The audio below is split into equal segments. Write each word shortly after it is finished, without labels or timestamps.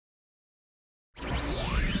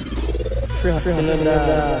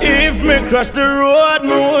If me cross the road,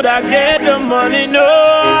 mood I get the money,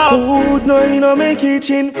 no. Food no, you know make it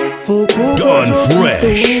chin. DANFRESH.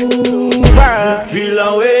 Feel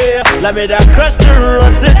away, let me that cross the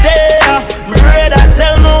road today. Brother,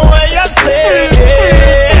 tell me what you say.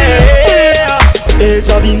 It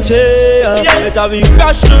have been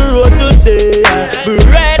cross the road today.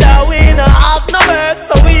 Brother, we no have no work,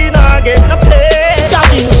 so we not get no pay.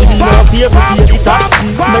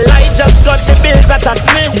 My life just got the bills that tax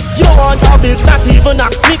me. You want a bills not even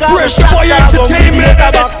ask me. Fresh Fire Entertainment.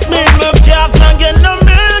 Milk you have to get no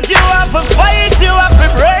milk. You have to fight, you have to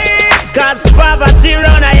brave. Cause poverty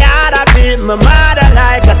run a yard. I beat my mother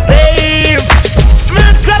like a slave. Me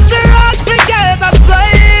cut the rock because I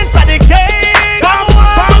slice of the cake. I'm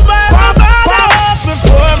one by my mother up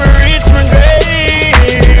before me reach my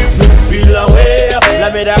grave. Feel away,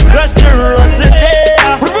 let me that crush the road today.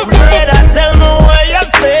 Tell me what you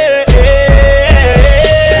say.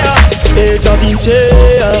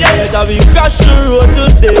 It have been crash the road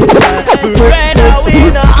today. Right now we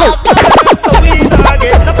not have to work, so we not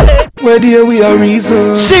get no pay. Where dear we are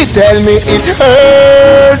reason. She tell me it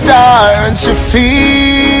hurt her and she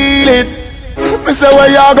feel it. Me say what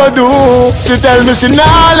you go do? She tell me she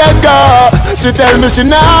nah let go. She tell me she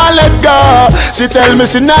nah let go. She tell me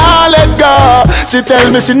she nah let go. She tell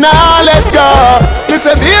me she nah let go. Me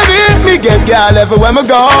say baby, me get girl everywhere me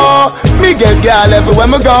go. Me get girl everywhere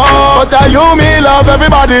me go. But you me love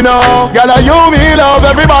everybody know. Girl you me love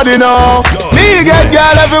everybody know. Me get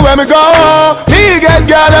girl everywhere me go. Me get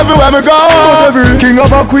girl everywhere me go. But every king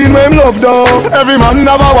of a queen where him love down. Every man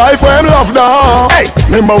have a wife where him love down. Hey,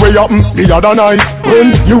 remember where you happen the other night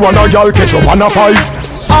when you and a girl catch up and a fight.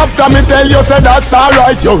 After me tell you say that's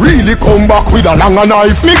alright, you really come back with a longer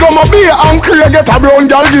knife. Me go my beer and create get a brown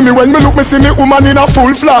girl give me. When me look me see me woman in a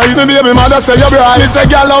full flight. Me baby mother say you bright. Me say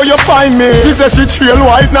girl how you find me? She say she trail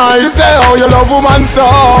white night. She say how you love woman so.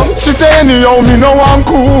 She say anyhow me no one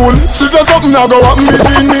cool. She say something a go happen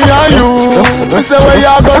between me and you. Me say what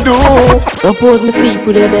you go do? Suppose me sleep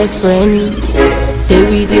with your best friend, stay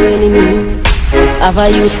with your enemy. Have a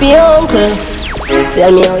youth for your uncle.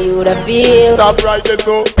 Tell me how you woulda feel. Stop right there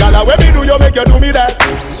so. Gala when me do you make you do me that.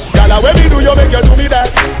 Gala when me do you make you do me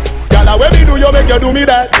that. Gala when me do you make you do me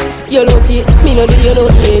that. You look it, me no do you no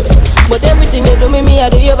it. But everything you do me I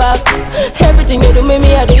do you back. Everything you do me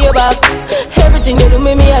I do you back. Everything you do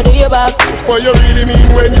me I do you back. What you really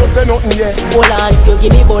mean when you say nothing yet? Hold on, you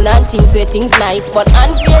give me bone and things say things nice. But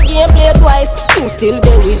unfair game play twice. You still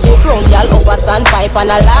there with your crown, y'all over stand pipe.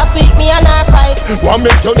 And last week me and her fight. One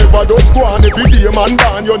make you never do squan every day man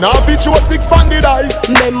down. You now fit your 6 banded eyes.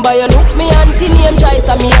 Remember you look me auntie name choice.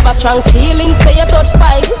 And me have a strong feeling say you touch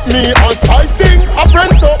pipe. Me and Spice thing, a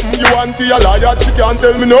friend something. You auntie a liar, she can't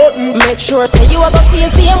tell me nothing. Make sure say you have a feel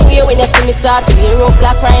same way when you see me start to wear up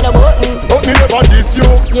black Ryno button. But me never diss you.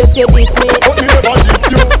 You say this me. But me never diss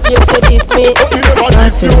you. You say this me. But me never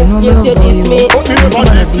diss you. You say this me. But me never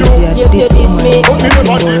diss you. You say this me. But me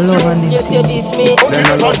never diss you. You say this me. But me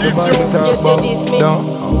never diss you. You say this me.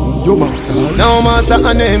 You bounce hard. No massa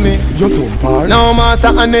enemy. You don't par. No massa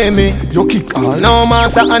enemy. You kick hard. No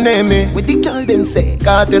massa enemy. With the girl them say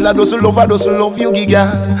Kartel I just love you giga.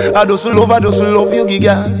 I just love you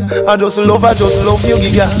giga. I just love you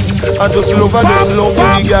giga. I just love you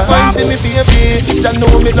giga. Wine for me baby, you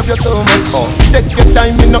know me love you so much. Take your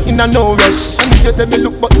time, me not in a no rush. And if you tell me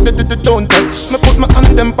look but don't touch. Me put my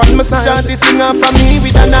hand them on my side. Shanty sing off for me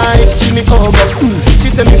with a knife. She me over.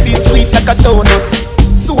 She say me feel sweet like a donut.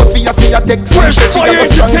 Sophia say a text me say she a go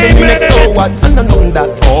strong in me so what? And I know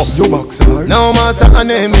that. Oh, you box hard. No massa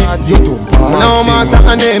enemy. You don't par. No massa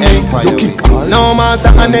enemy. You kick hard. No massa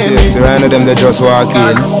enemy. Ryno them they just walk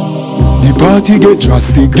in. The party get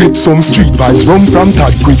drastic. Get some street vibes rum from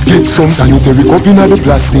Tad quick. Get some sanitary cup in the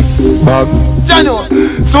plastic bag. Jano,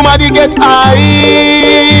 somebody get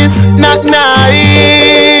ice, not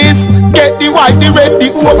nice. Get the white, the red,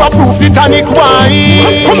 the overproof, the tonic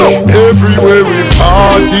wine. Come on. Everywhere we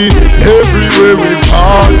party, everywhere we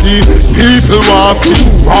party. People want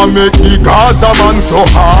to make the Gaza man so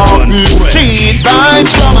happy. Street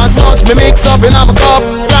vibes from as much me mix up in a cup.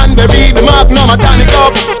 Cranberry, the Magnum, a tonic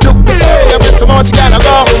up. Look the way, I bet so much gotta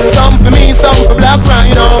go. Some for me, some for Black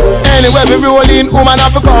Ryno. Anywhere me roll in, woman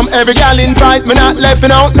have to come. Every gal invite me, not left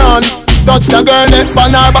out none. Touch the girl left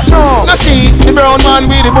on her, but no. Now she, the brown man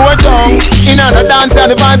with the board tongue. In on the dance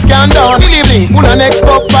and the vibes can down. Believing, pull the next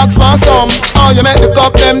cup, facts for some. Oh, you make the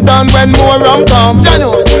cup them done when more rum come.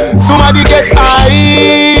 Jano, somebody get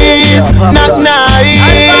ice, not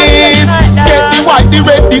nice. Get the white, the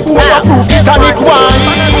red, the overproof, the tonic wine.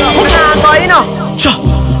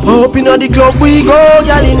 Up up in the club we go,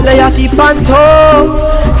 girl in there tip and toe.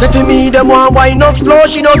 Say to me them want wine up slow,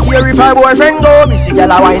 she don't care if her boyfriend go. Me see girl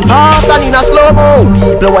a wine fast and in a slow-mo.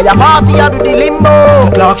 People where you party I do the limbo.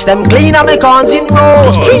 Clocks them clean and me cons in row.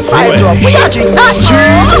 Street vibes up, we a drink that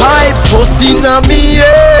street vibes. Bustin' on me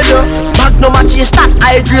head. No match you start,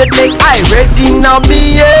 I grade make I ready now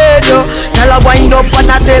me head. Tell her wind up and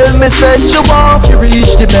I tell me say she want to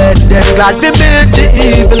reach the bed. Them glad we build the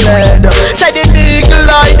evil head. Say the big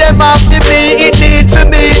lie them have to be it need to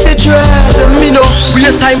be the dread. Me know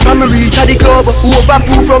waste time from me reach at the club.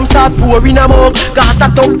 Overproof from start pouring a mug. Gas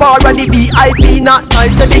that up bar and the VIP not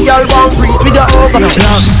nice. So the girl won't greet with the over.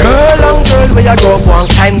 Girl and girl where you go one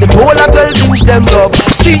time. The whole of girl binge them love.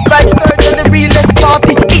 Street vibes girl than the realest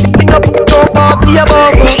party. It me no put no party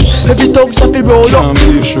above. Every thugs have to roll up.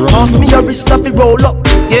 Ask me a wrist have to roll up.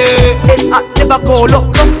 Yeah, head at never call up.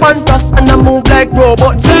 Come and toss and I move like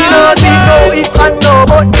robot. She don't know if I know,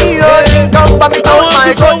 but he don't come by me out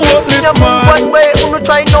my gut. You move one way, who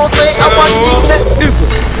try no say I want it. Listen,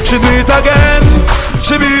 she do it again.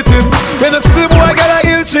 She beat him. When the slip boy gotta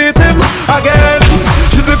ill treat him again.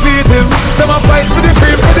 She defeat him. Them a fight for the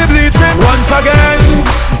cream, for the bleaching. Once again,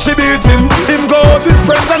 she beat him. Him go out with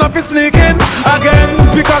friends and up his sneaking again.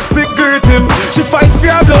 Pickaxe stick greet him. She fight for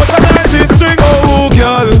your blouse and her G-string. Oh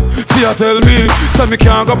girl, fear tell me, so me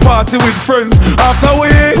can't go party with friends after we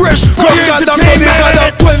fresh. Come girl, damn money,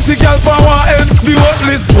 got 20 girl for one ends. The hot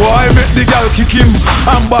list boy make the girl kick him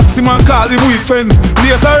and box him and call him weak friends.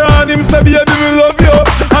 Later on him say baby me love you,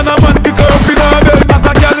 and a man pick her up in her bed. As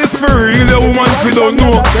a girl is for real, a woman we don't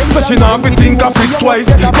know, so she not be think of it twice.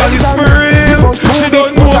 Girl is for real, she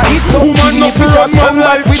don't know. Woman not for just one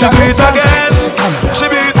life. She do it again. She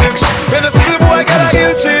beat him. When the still boy get a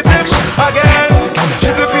ill treat him again. She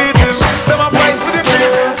defeat him. Them a fight for the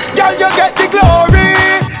girl. Girl, you get the glory.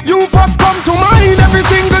 You first come to mind every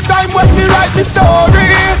single time when me write the story.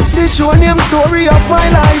 This show name story of my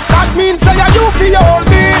life. That means say you feel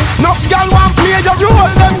me. Enough girl want play your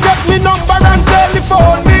role, then get me number and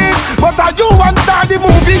telephone me. But are you want start the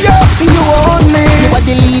movie, yeah? You only. You are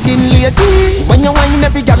the leading lady. When you whine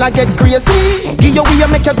every girl I get crazy. Give you way you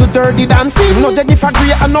make you do dirty dancing. No Jennifer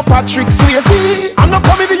Grey and no Patrick Swayze. I'm not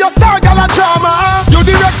coming to your star girl a drama. You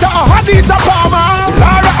director of Hadija Palmer.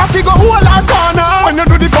 Lara I figure whole our corner. When you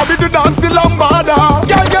do the forbidden dance the lambada.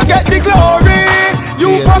 Girl you get the glory.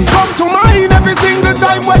 You first come to mind every single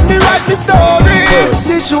time when me write the story.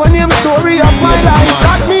 This show name story of my life.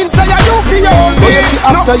 That means say you feel me.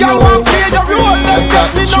 Enough girl want play your role, then get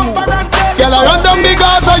me number and girl I run them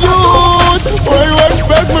because of you. What you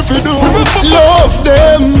expect me to do? Love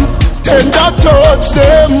them, tender touch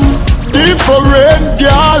them. Different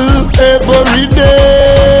girl every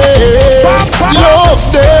day. Love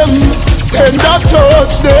them, tender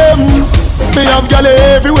touch them. Me have girl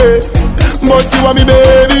everywhere, but you are me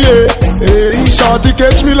baby, yeah. Hey, shorty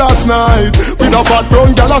catch me last night with a fat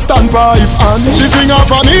brown girl a standpipe, and she swing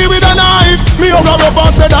up on me with a knife. Me hug her up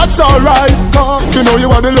and say that's alright. You know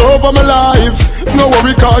you are the love of my life. No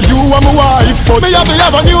worry, cause you are my wife. But me have to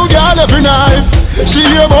have a new girl every night. She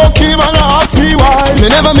hear about Kim and ask me why. Me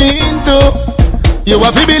never mean to. You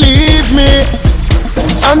have to believe me.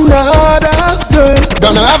 Another girl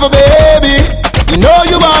gonna have a baby. You know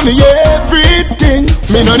you want me everything.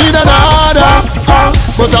 Me no need another.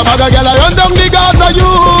 But a bag of girl I run down the Gaza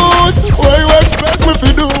youth. What you expect me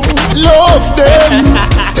to do? Love them,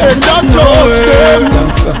 tender touch them.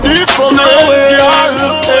 Different girl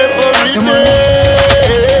every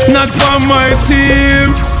day. Not for my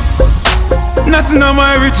team, not in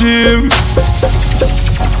my regime,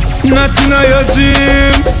 not in your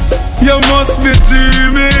gym. You must be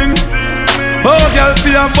dreaming. Oh girl,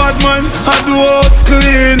 feel a bad man, I do house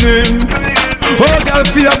cleaning. Oh girl,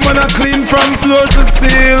 feel a man, I clean from floor to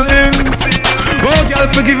ceiling. Oh girl,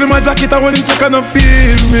 forgive him a jacket, I want him check and I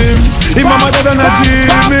feel him. Him mama dead and I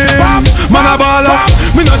dream him. Man a baller,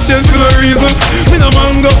 me not change for no reason. Me no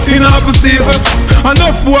mango in half a season.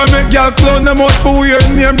 Enough boy make girl clown them out for weird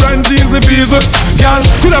name brand jeans and bees. Girl,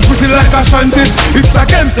 coulda pretty like a shanty. It's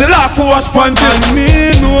against the law for wash panty. And me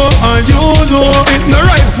know and you know it's no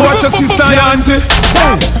right for watch your sister and auntie.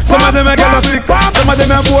 Some of them a girl a sick, some of them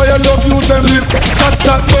a boy a love you them lip.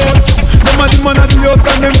 Shot bones, them a the man a the house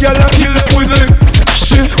and them girl a kill them with lip.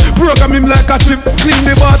 Shit, program him like a chip. Clean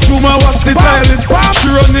the bathroom and wash the toilet. She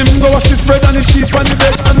run him, go wash the spread and the sheep on the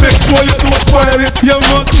bed and make sure you don't spoil it. You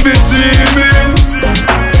must be dreaming.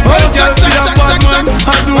 Oh girl, be a bad man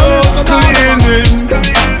and do house cleaning.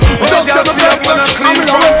 Oh girl, be a man and clean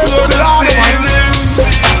from floor to ceiling.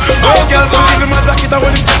 Oh girl, so give him a jacket and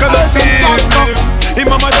when he check on the feeling. Him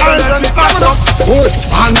mama tell her that she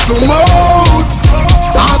hand to mouth.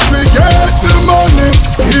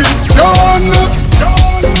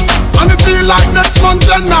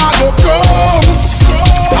 then I go come.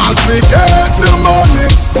 As we get the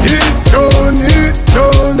money, it done.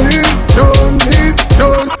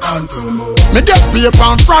 And tomorrow me get paid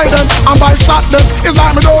on Friday and by Saturday. It's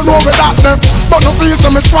like me don't know where that them. But no fees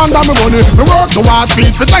so me squander me money. Me work to hard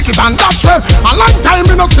feet, me take it and dash way. A long time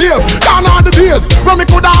me no save, gone all the days when me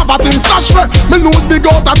could have a thing stash way. Me lose big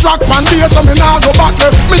out a track one day, so me nah go back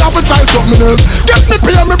there. Me have to try something else. Get me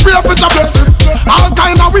pay, me pray for the blessing. All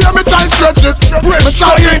kind of way me try stretch it. Me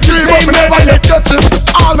try to get tree, but me never yet get it.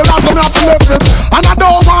 All the last me have to left it. And I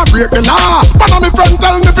don't want break the law. One of me friends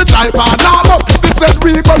tell me to try hard. Nah, look, this said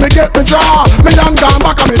week when me get me draw. Me and gone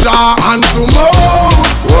back on me jaw. And tomorrow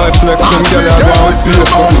why flex them girl I go with you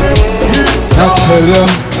I tell you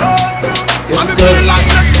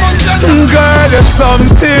girl, there's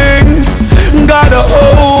something got a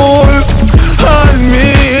hold on me.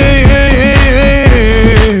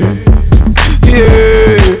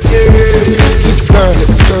 Yeah. This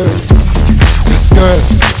girl.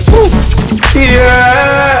 Woo.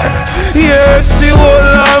 Yeah, she hold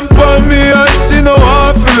on for me and she know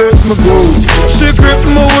how to let me go. She grip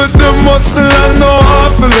me with the muscle and know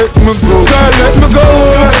how to let me go. Girl, let me go,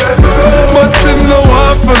 but she know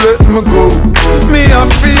how to let me go. Me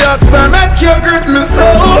and Fiat make you grip me so.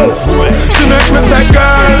 She make me say,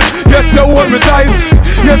 girl, yes you hold me tight.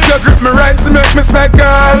 Yes you grip me right. She make me say,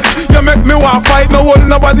 girl, you make me want fight. No hold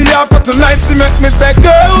nobody after tonight. She make me say,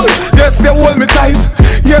 girl, yes you hold me tight.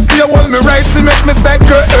 Yes you hold me right. She make me say,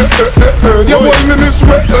 girl, you hold me this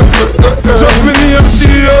way. Just me name she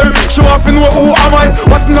here. She want to know who am I.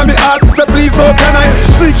 What's in my heart? Say please how can I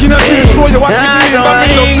seek in a she show you what it means. And me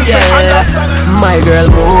love to say understand. My girl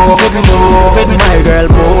move it, my girl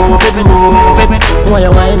move it. Why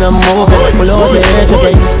you whine and move it? Pull out your hair,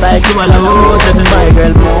 shake it like you wanna lose it. My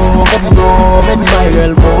girl move it, my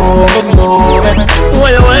girl move it. Why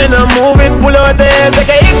you whine and move it? Pull out your hair,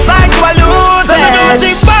 shake it like you wanna lose it.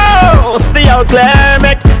 She bows, stay out clear,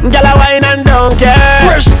 make gyal a whine and don't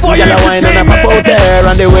care. Gyal a whine and a pop out there,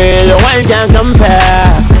 and the way you whine can't compare.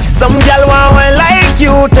 Some gyal want whine like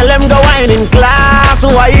you, tell them go whine in class.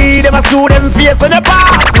 Why them a screw them face in the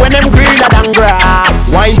past when them greener than grass?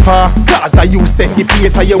 Wine fast, cause you set the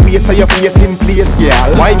pace of your waist and your face in place,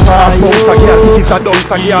 girl. Wine fast, bounce a girl, if it's a dance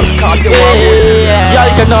a girl, cause you want most. Girl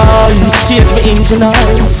can I change my engine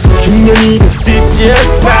eyes. King you need to stitch your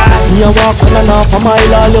style. Me a walk on and off a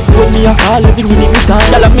mile, all you phone me a call every minute me time.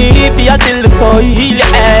 Girl me if you till the soil,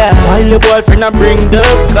 yeah. While your boyfriend a bring the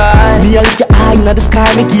guy. Me a lift your eye in the sky,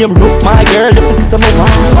 me game rough my girl, if you see some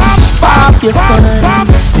wild. Pop your spine,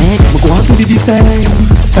 make me go on to the design.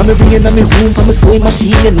 Come me bring in my room for my sewing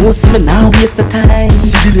machine. You know see me now waste the time.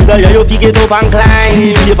 See the leather, you figure it up and climb.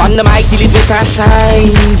 DJ on the mic till it wet and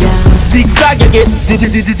shine. Zigzag you get.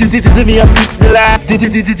 Me a switch the light. Me a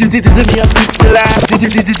switch the light.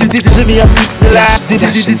 Me a switch the light.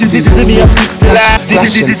 Me a switch the light. Me a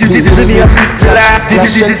switch the light.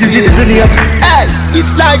 Hey,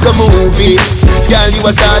 it's like a movie. Girl, you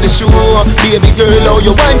a star the show. Baby girl, how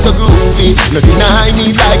you wine so groovy. No deny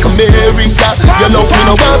me like America. You love me,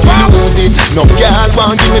 no want to lose it. No girl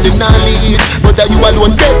want give me the knowledge, but you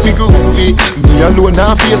alone get me groovy. Me alone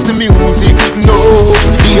I face the music. No,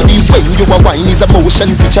 baby, when you a wine is a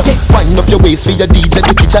motion picture. Wind up your waist for your DJ,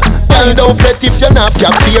 the teacher. Girl, don't fret if you're not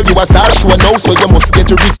cap here. You a star show now, so you must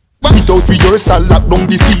get rich. Without rehearsal, lock down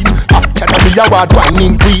the scene. Academy award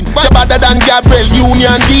whining queen. You're better than Gabriel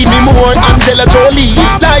Union, give me more Angela Jolie.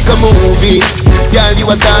 It's like a movie. Girl, you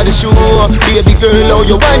a star the show. Baby girl, how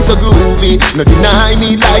you wine so groovy. No deny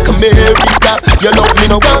me like America. You love me,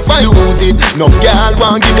 no want to lose it. No girl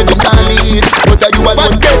want give me the knowledge, but you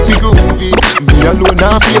alone get me groovy. Me alone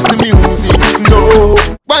I face the music. No,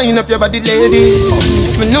 wine up your body, lady.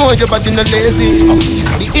 Me know your body not lazy.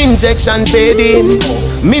 The injection fading.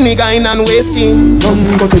 Mini guy and wasting.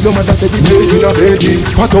 Go tell your mother say we making a baby.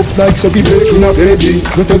 Fat up like say we making a baby.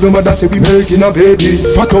 Go tell your mother say we making a baby.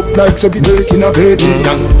 Fat up like say we making a baby.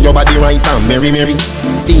 Your body right and merry.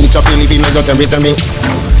 Teach up living and your me.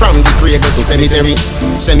 From the cradle to cemetery.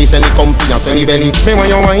 Shelly comfy and smelly belly. Me when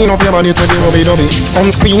you wind up your body to the rubby.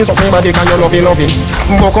 Come squeeze up my body can you lovey.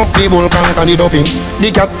 Buck up the bull can the dopey.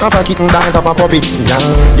 The cat of a kitten died of a puppy.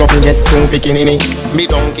 You forget to picking in it. Me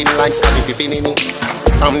don't kill like Scotty Pippin in it.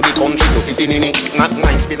 From the country to sitting in it. Not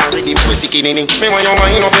nice, but already we're sticking in it. Me when you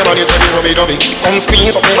wind up your body to the rubby. Come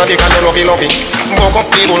squeeze up my body can you lovey. Buck up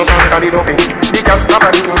the bull can the dopey. The cat of a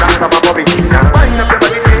kitten died of a puppy. Wind up your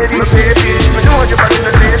body, baby. Me know your body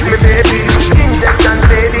not lazy, baby. Injection,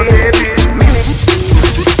 baby.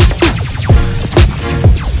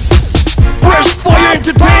 Fresh Fire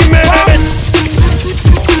Entertainment.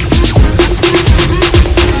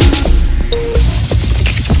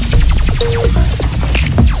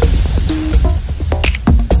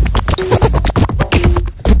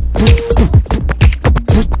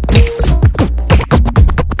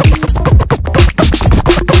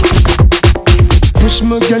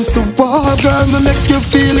 I'm against the wall, girl, me make you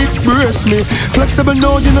feel it, brace me. Flexible,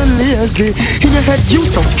 no, you're not lazy. In your head, you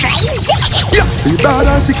so crazy. Yeah, you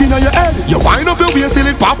balance it in your head. You wind up your waist till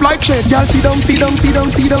it pop like shit. Y'all see them, see them, see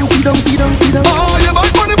them, see them, see them, see them, see them. Oh, you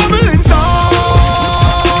back on the bubble inside.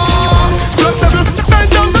 Flexible,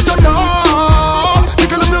 bend down to the door.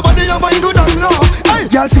 Tickle up your body, your mind go down low.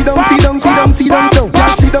 Hey, y'all see them, see them, see them, see them, though.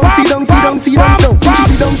 Y'all see them, see them, see them, see them, though.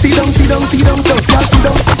 See them, see them, see them, see them, though. Y'all see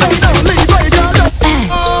them. Hey, now leave right, girl.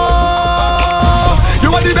 You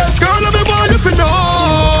are the best girl of me, boy, if you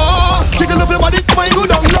know. Jiggle up your body, mind go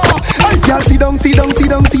down low. Hey, y'all see them, see them, see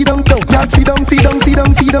them, see them, though. Y'all see them, see them, see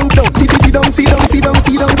them, see them, though. See them, see them, see them,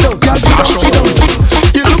 see them, though. Y'all see them, see them.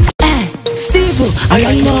 You look. Steve,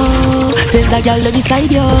 I know. Tell the girl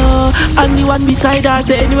beside you, and the one beside her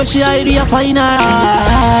say anyway she hide you find her.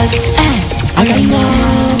 I know.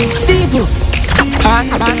 Steve,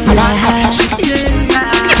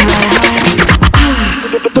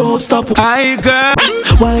 don't stop. Hi girl,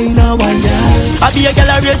 why now, why now? I be a girl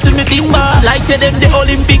a race with me timber, like say them the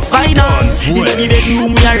Olympic final. In the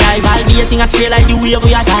bedroom we arrive, I'll be a thing a spray like the wave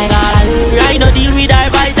we a tiger. Ryno deal with our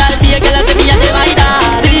vital, be a girl a say me a divider.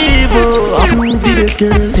 Approve the best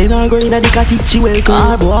girl. Then I go in a the cottage, she welcome.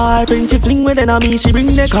 Our boyfriend she fling with me, she bring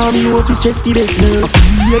the car, me hope it's just the best girl.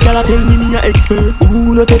 Be a girl a tell me a expert.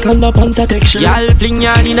 Who no take on the pants protection. Y'all fling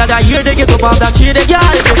yarn in the year, they get up off that tree, they y'all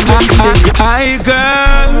get. Hi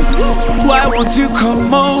girl, why won't you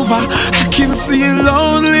come over? I can see you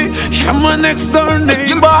lonely. You're my next door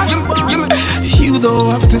neighbor. You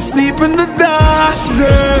don't have to sleep in the dark,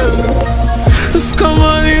 girl. Just come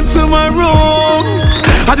on into my room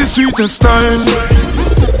at the sweetest time.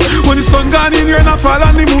 When the sun gone in here and I fall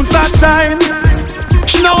and the moon start shine.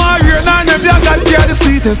 She know I hear and every I got here the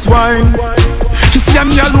sweetest wine. She see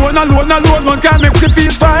me alone, one can't make she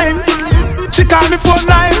feel fine. She call me phone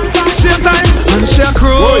line, same time, and she a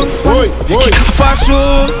cruise. Kick off her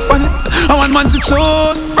shoes, I want man to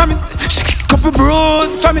choose from it. She kick up a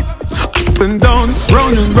bruise from it. Up and down,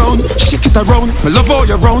 round and round, shake it around. I love all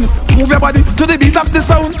you round. Move your body to the beat of the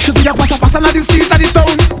sound. She do your pass on the street of the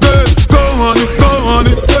town. Girl, go on it, go on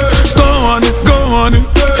it, go on it, go on it,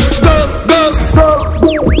 go.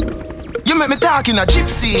 You make me talk in a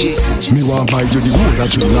gypsy. Me want buy you the whole of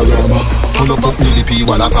Juniorama. Pull up me the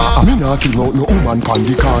Wallapa. Me not feel out no woman pan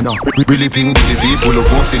the corner. Really ping to the people, pull up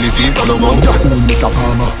on silly people, pull up. That mean Miss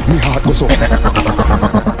Palmer. Me heart goes up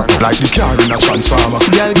like the car in a transformer.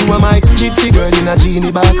 Girl, you are my gypsy girl in a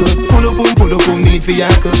genie buckle. Pull up, need for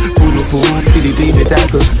yackle. Pull up, Philippine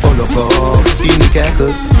tackle. Pull up, spin the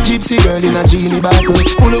cackle. Gypsy girl in a genie buckle.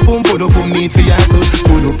 Pull up, need for yackle.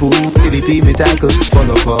 Pull up, Philippine tackle.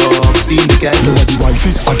 Pull up, spin the cackle. You are the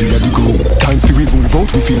wifey, I do the groom. Time for we move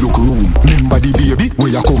out, we feel look room. Remember the baby,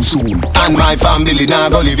 where you come soon. And my family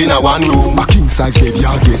now go live in a one room. A king size bed, you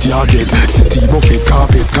get. City buffet,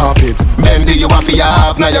 carpet. Bendy you have to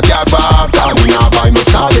have, now you can't back. Time me now buy no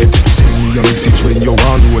salad. Send me your message when you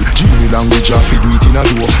want roll. Genie language, I feel do it in a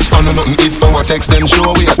door. I know nothing if our text them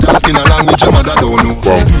show. We are talking a language your mother don't know.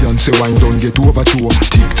 Beyonce wine don't get over to.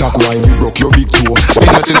 TikTok wine, we broke your big toe. We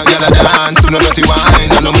not see no gyal a dance, no dirty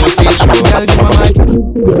wine, and no more stage show. Girl, you are my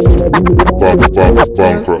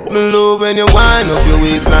me love when you wind up your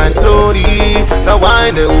waistline slowly. The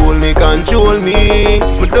wine they hold me, control me.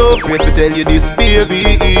 Me don't afraid to tell you this, baby.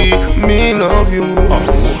 Me love you.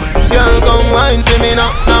 Girl, come wine for me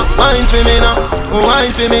now, wine for me now,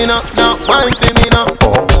 wine for me now, wine for me now.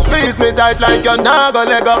 Squeeze me tight like your naga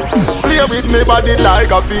lega. Play with me body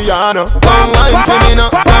like a piano. Come wine for me now,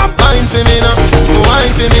 wine for me now,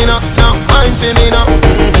 wine for me now, wine for me now.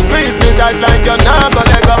 Squeeze me tight like your naga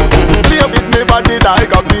lega. Play with me body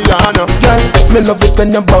like a piano. Girl, me love it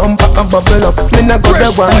when you bump and bubble up. Me not go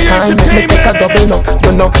there one time, me take a double up.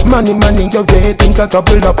 You know, money, your ratings are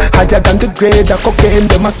double up. Higher than the grade of cocaine,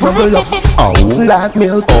 they must smuggle up. Oh, like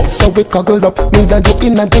milk, so we cuddle up. Me and you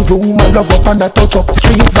in the room, I love up and I touch up.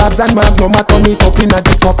 Street vibes and magnum, I turn it up in the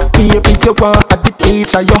cup. Baby, you want at the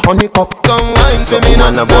teacher, your honey cup. Come wine for me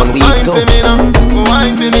now, wine for me now,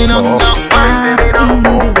 wine for me now, wine for me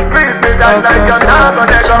now.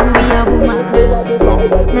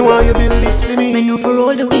 Me want you build this for me. Me know for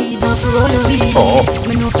roll the weed, know for roll the weed.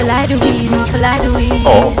 Me know for light the weed, know for light the weed.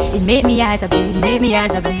 It make me eyes a bleed, make me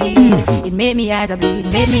eyes a bleed. It make me eyes a bleed,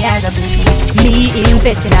 make me eyes a bleed. Me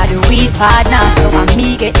investing at the weed partner, so I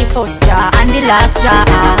me get the first straw and the last straw.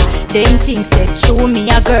 Them things said, show me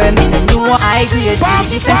a girl, me no know I grade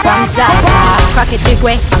different from Zaza. Crack it big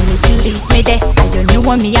way, and me police me there. And you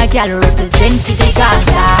know me a girl represent for the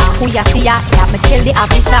Gaza. Who ya see ya, that me tell the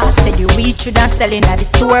officer. Said the weed shouldn't sell in at the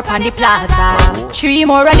store on the plaza. 3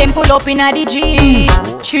 more of them pull up in a the G.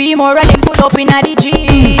 3 more of them pull up in a the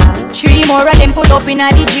G. 3 more of them pull up in a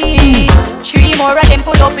the G. 3 more of them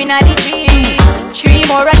pull up in a the G. 3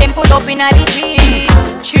 more of them pull up in a the G.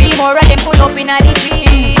 3 more of them pull up in a the G.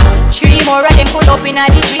 3 more of them pull up in a the G. 3 more of them pull up in a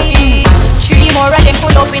the G. 3 more of them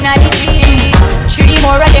pull up in a the G. 3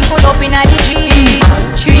 more of them pull up in a the G.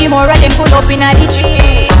 3 more of them pull up in a the G.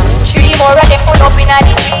 3 more of them pull up in a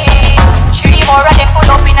the G. 3 more of them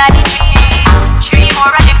pull up in a the G. 3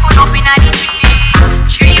 more of them pull up in a the G.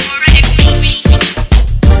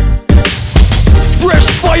 Fresh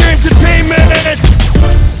Fire Entertainment.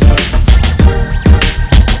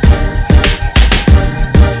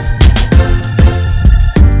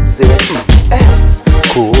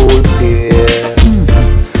 Cool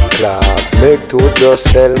face. Clocks make tooth just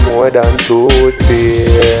sell more than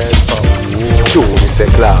toothpaste. Show me say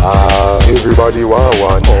clock, everybody want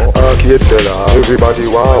one. Arcade seller, everybody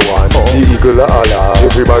want one. The eagle Allah,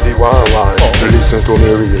 everybody want one. Listen to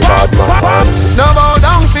me real bad man. No bow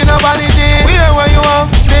down for no vanity. Where where you are?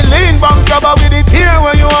 The lean bank cover with the tear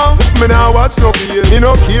where you are. Me now watch no fear, me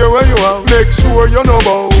no care where you are. Make sure you know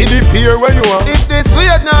bow, in the pier where you are. If this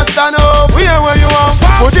weird not stand up, where you are?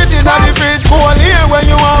 Put it in the fridge, cool here where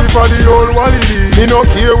you are. If the old wallet, me no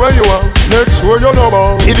care where you are. Make sure you know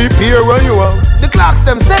bow, in the pier where you are. The clocks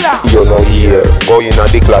them seller. You know here, go in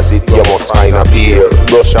the closet, you must find a pair.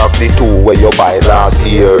 Brush off the 2 where you buy last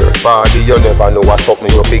year. Party you never know what's something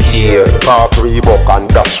you fake here. Park Reebok and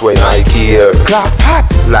dash when I care. Clocks hot,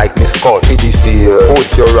 like me Scott for this year. Put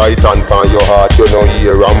your right hand on your heart, you know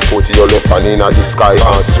here. And put your left hand in the sky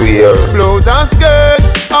and swear. Blouse and skirt,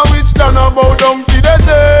 a which done about down for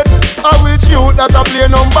desert. A which youth that a play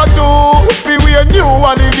number 2. Fi wear new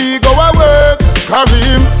and if he go a work.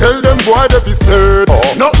 Kareem, tell them boy they fi split.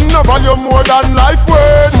 Nothing no value more than life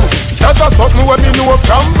worth. That's a something when me know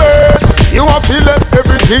from birth. You a feel left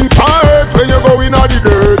everything part when you go in all the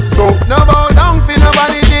dirt. So no bow down fi no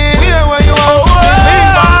vanity. Where where you are?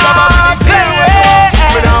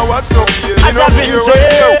 Me now watch no fear. Me no fear when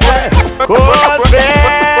you go. Cold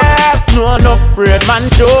face, no afraid. Man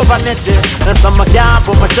show vanity. And some a can't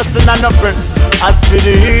put my trust in no friend. As for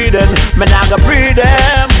the hidden, me not go breed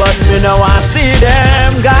them, but me no want see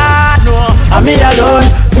them. God no, and me alone,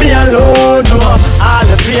 no. All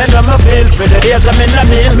the pain that me feel for the days I'm in the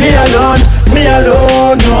meal. Me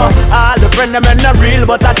alone, no. All the friends I'm in the real,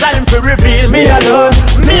 but a time for reveal. Me alone,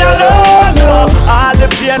 no. All the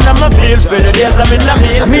pain that me feel for the days I'm in the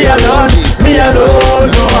meal. Me alone,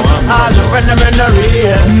 no. All the friends I'm in the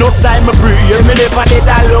real. No time to breathe. Me never did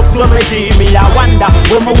I look to me see me. I wonder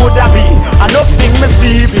where me would have been. Enough thing me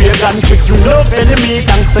see, vegan tricks. You love enemy,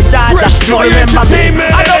 thanks to Georgia. No remember me.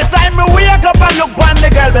 Enough time me wake up and look on the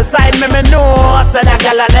girl beside me. Me know I said that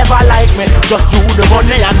girl I never like me. Just through the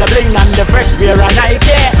money and the bling and the fresh beer and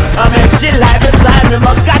Nike. I make she lie beside me,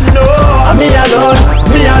 but God no. Me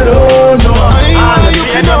alone, no. All the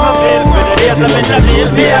pain that me feel for the days I'm in the meal.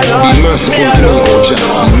 Me alone,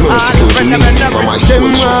 Them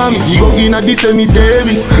want me fi go in a the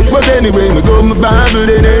cemetery, but anyway me go my Bible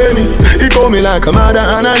they name me. He call me like a mother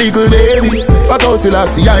and a little baby. But also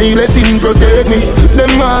last year he blessing protect me.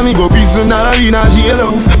 Them want me go prisoner in a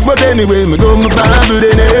jailhouse, but anyway me go my Bible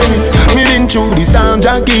they name me. Me been through this time,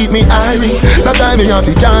 Jah keep me irie. That time me have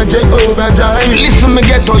to charge it over Jireh. Listen me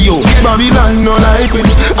get to you, Babylon no like me.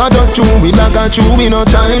 I don't chew me like a chew me no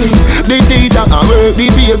Chinese. The teacher I work the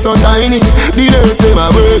pay so tiny. The nurse them I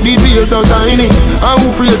work the pay so tiny. I'm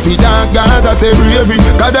afraid for that God I say bravery.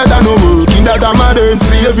 Cause that I no working, that I'm modern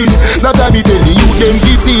slavery. That's why me tell the youth them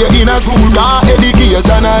to stay in a school. Cause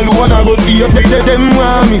education alone I go see if they them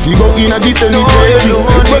want me fi go in a the cemetery.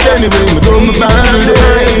 But anyway me do my Bible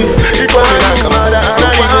day. He call me like a mother and a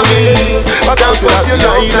little baby. But I'm still a see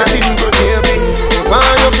I in a single baby. Why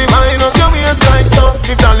you fi wind up your waist like so?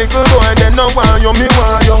 If that little boy then no want you, me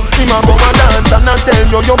want you. Him a go a dance and I tell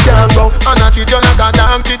you you can't go. And I treat you like a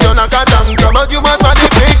dog, treat you like a tanker. But you want for the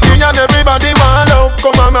big thing and everybody want love.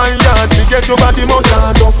 Come on my yard to get your body most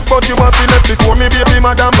hard up. But you want to left before me baby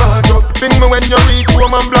madam bad up. Think me when you reach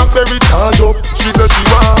home and Blackberry charge up. She says she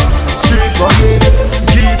want cheat money,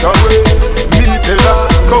 get away. Me tell her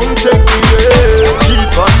come check me yeah.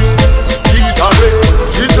 Cheat money, get away.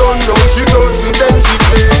 She don't know, she touch me then she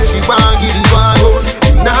say she want give the boy out.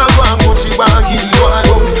 Nah want put she want give the boy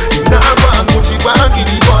out. Nah want put she want give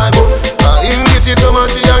the boy out. Him get it so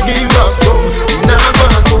much he a give back so. Nah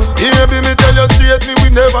want put. Baby me tell you straight me we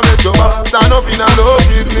never met you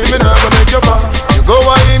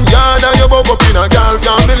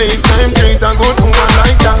sleep, same treat and good woman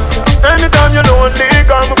like that. Anytime you lonely,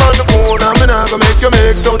 call me on the phone and me nah go make you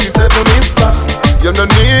make 37 miss back. You don't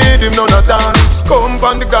need him none of that. Come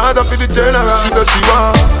on the Gaza for the general. She said she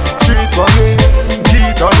want cheat for me,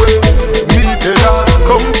 get away. Me tell her,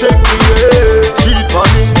 come check me, yeah. Cheat for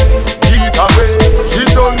me, get away. She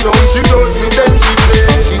don't know, she touch me, then she say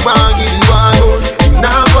she want give the one gold.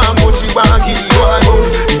 Nah want but she want give the one gold.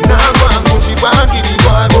 Nah want but she want give the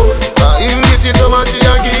one gold. Him this is so much he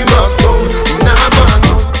a give back so. Nah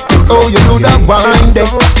want. Oh, you do that wine then.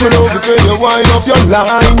 You know the way you wind up your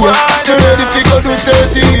line, yeah. You ready to go to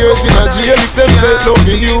 30 years in a jail. Except that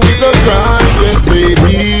loving you is a crime, yeah.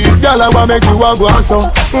 Baby, girl, I wanna make you a go on so.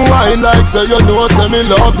 Wine like say you know, say me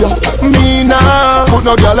love you. Me nah, put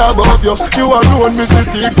no girl above you. You alone, me see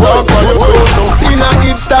TikTok by your torso. In a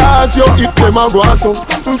hip stars, you hip them a go on so.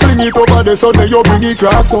 Fling it over the sun, then you bring it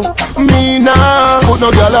cross so. Me nah, put no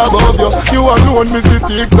girl above you. You alone, me see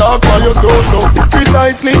TikTok by your torso.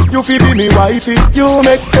 Precisely, you feel be me wifey. You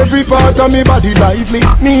make every part of me body lively.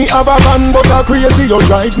 Me have a van but a crazy you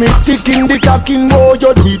drive me. Ticking the talking more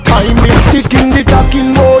you the time me. Ticking the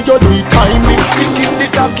talking more you the time me. Ticking the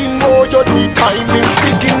talking more you the time me.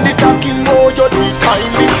 Ticking the talking more you the time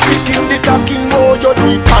me. Ticking the talking more you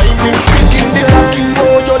the time me. Ticking the talking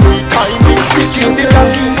more you the time me. Ticking the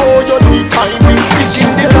talking more you the time me.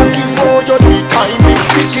 Ticking the talking more you the time me.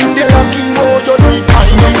 Ticking the talking more you the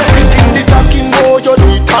time me. Ticking the talking more you the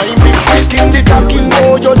time me. Ticking the talking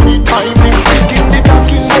more you the time me. Ticking the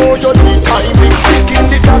talking more you the time me. Ticking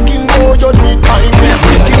the talking more you the time me.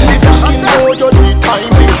 Ticking the talking more you the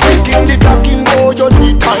time me. Ticking the talking more you the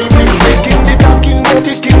time me. Ticking the talking more.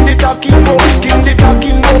 Ticking the talking more. Ticking the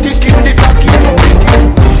talking more. Ticking the talking more.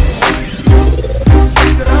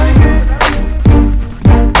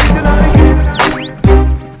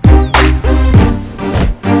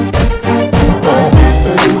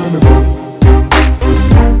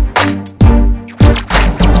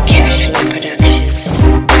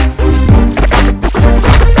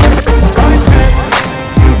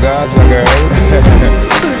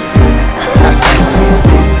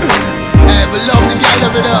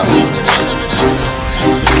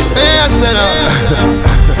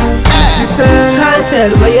 She said,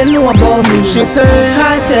 Kartel, what you know about me? She said,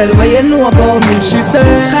 Kartel, what you know about me? She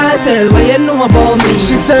said, Kartel, what you know about me?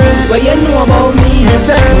 She said, what you know about me? She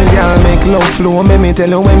said, girl, make love flow. Let me tell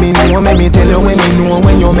you when me know. Let me tell you when me know.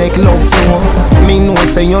 When you make love flow, me know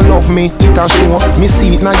say you love me. It a show. Me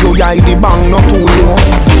see it now. You eye the bang not too low.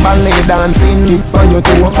 Ballet dancing, keep on your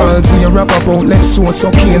toe. All see you rap about left so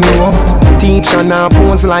you know. Teacher now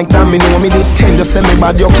pose like that. Me know me did tell you say me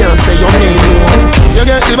bad. You can't say your name. You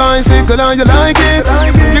get the bicycle and you like it.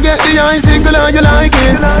 You get the icicle and you like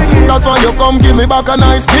it. That's why you come give me back a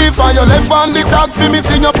nice gift. And you left on the top for me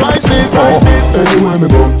sing your price it. Anywhere me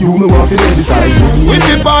go, you me want to decide. We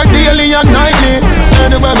fit park daily and nightly.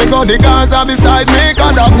 Anywhere me go, the guys are beside me.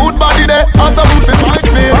 Cause that good body there, and something for fight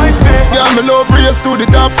for. Yeah, me love race to the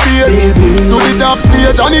top stage. To the top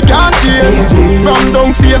stage and it can't change. From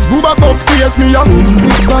downstairs, go back upstairs. Me up.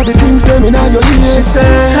 Whisper the things them in your ear. She said,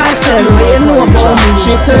 Kartel, what you know about me?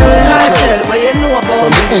 She said, Kartel, what you know about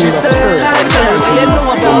me? She said, Kartel, what you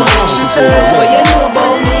know about me? She said, what you know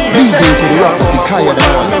about me? Lead me to the rock that is higher than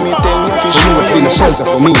all. You have been a shelter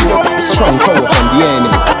for me, a strong tower from the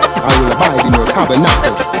enemy. I will abide in your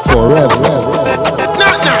tabernacle forever.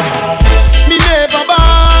 Not nice. Me never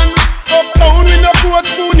born uptown with no goat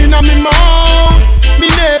spoon in a me mouth. Me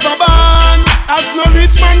never born as no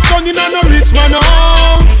rich man son in a no rich man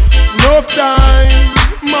house. Enough time.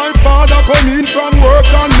 My father come in from work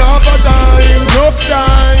and half a time. Enough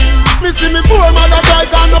time. Me see me poor mother cry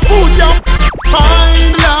on the food yeah.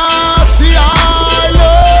 Selassie I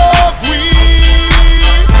love we.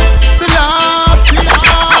 Selassie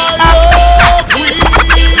I love we.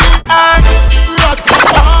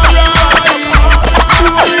 Rastafari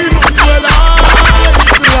well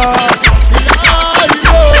Selassie I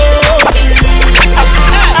love we.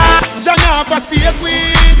 Janafa save we.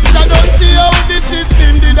 I don't see how the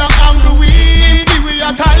system did a angle we. We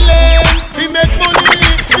are talent. We make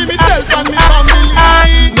money. We myself and me family.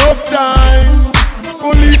 Enough time.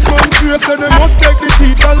 Policeman swear say they must take the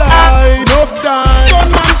teacher alive. Enough time.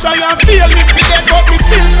 Gunman try and fail me forget but me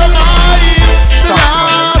still survive.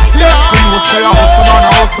 Selassie I stay a hustle man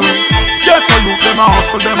a hustle. Get a look them a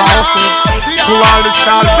hustle To all the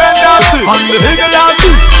style vendors and the higglers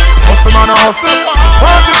this. Hustle man a hustle.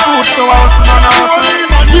 Want the food so a hustle man a hustle.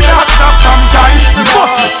 We not stop from guys. We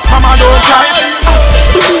bust it. Mama don't cry.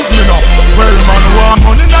 Believe me now. Well man want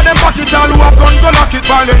money in them pocket. All who have gun go lock it.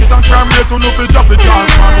 Violence and crime rate to no fi drop it.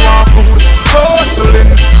 Cause man want food.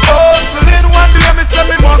 Hustling. One day me say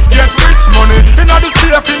me must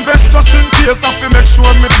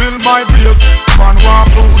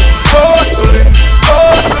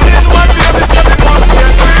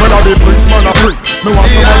Me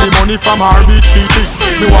want some of the money from RBTV.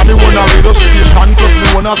 Me want me one a radio station, plus me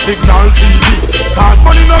one a signal TV. Cause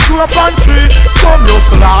money no grow up on tree. Some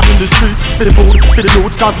hustle hard in the streets. For the food, for the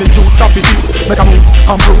youths, cause the youths have to eat. Make a move,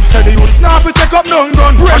 and prove, say the youths now fi take up none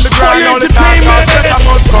gun. On the grind all the time, cause better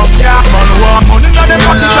must come. Yeah, man want money in the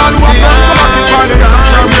pocket and walk up to the finance.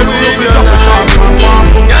 Now we do it up the cause man want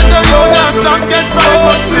food. Get the youths, don't get fired.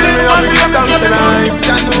 Hustling and we get down to life.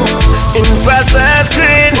 Impress the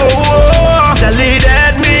screen, oh, that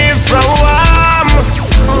leaded me from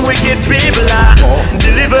wicked people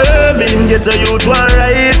deliver me, get a youth one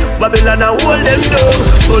rise. Babylon a hold them down,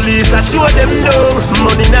 police a show them down.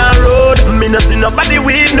 Money na road, me no see nobody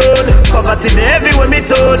we know. Poverty there everywhere me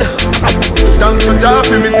turn. Thank you Jah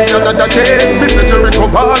for me see another day. Me say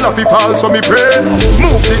Jericho ball if he fall so me pray.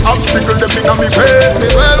 Move the obstacle them inna me way. Me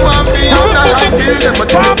well want be out and I kill them,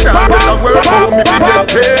 but you can't get a work how me fi get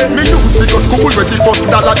paid. Me youth fi go school ready for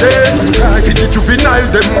 $1 day. If it juvenile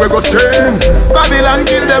them we go stray. Babylon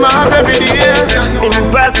kill them off every day.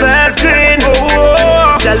 Impress the screen,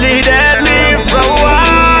 oh, that leaded me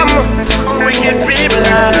from wicked people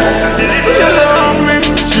deliver. You love me.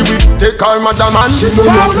 She will take her madam and she no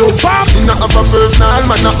love. She not have a personal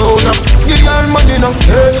man not own up. Give her money now,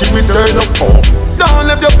 she will turn up. Don't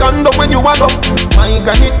leave your condo when you walk up. My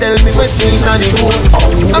granny tell me we sing and it good.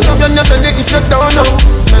 I love you never if you don't know.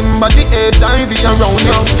 Remember the HIV around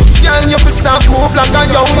you. Girl, you fi start move like a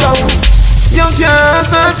yo-yo. You can't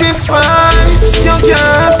satisfy, you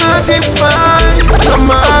can't satisfy. No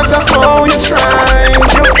matter how you try, you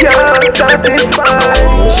can't satisfy.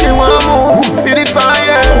 She want move for the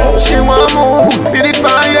fire, she want move for the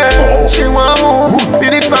fire, she want move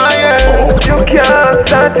for the fire. You can't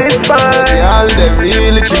satisfy. All they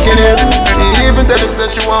really chicken it. She even tell him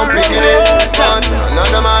say she want picking it.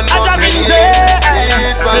 Another man must bring it.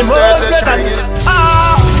 See it once Thursday she bring it.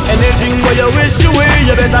 Anything where you wish you will,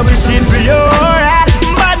 you better wish it for your head.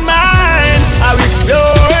 Bad mind, I wish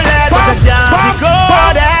your head, but I can't be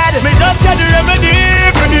coded. Me just get the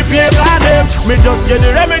remedy for the paper them. Me just get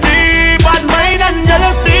the remedy, bad mind and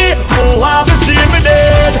jealousy. Oh, have you seen me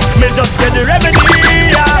dead? Me just get the remedy.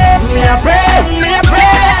 Me a pray, me a pray,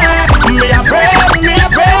 me a pray, me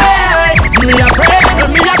a pray, me a pray,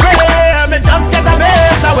 me a pray. Me just get a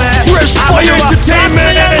base away. Fresh Fire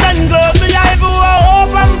Entertainment.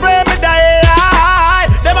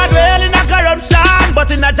 But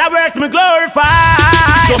in a job works me glorify.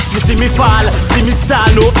 Just me see me fall, see me stall.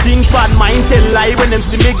 No things bad mind tell lie when them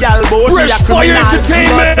see me gal boat. Fresh Fire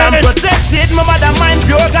Entertainment. I'm protected, my mother mind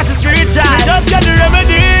pure cause she's spiritual. Me just get the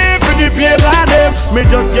remedy for the paper them. Me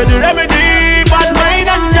just get the remedy, bad mind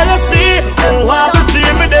and jealousy. Oh, have you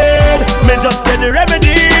seen me dead? Me just get the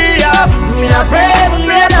remedy. Me a pray,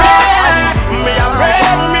 me a pray, me a pray,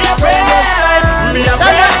 me a pray, me a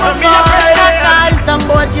pray, me a pray. Some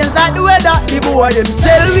boy change like the weather. The boy them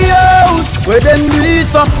sell me out. Where them do it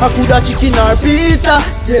for? I coulda chicken or pizza.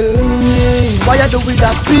 Tell me why you do with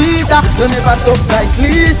that pizza? You never talk like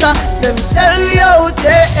Lisa. Them sell me out.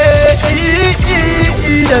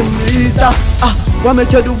 Them pizza. What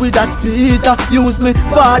make you do with that pizza? Use me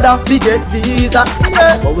father, we get visa.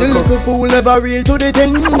 Yeah. The little fool never real to the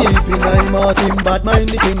thing. Deep in I'm Martin, bad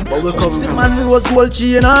mind the king. The man was gold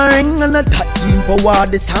chain and ring, and a that team power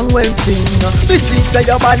the song when sing. This is like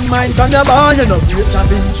your bad mind from your born. You know rich and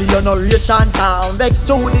Vinci, you know rich and sound. Vex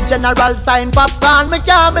to the general sign Popcaan. Me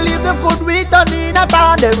can't believe them good we done in a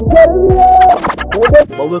town.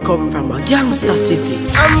 But we come from a gangster city.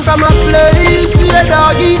 I'm from a place where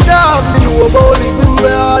dog eat dog. Me know about living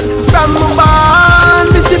weird. From a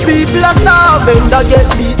barn, me see people are starving. They get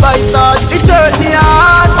beat by such. It hurt me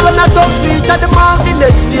hard when I talk street at the mountain.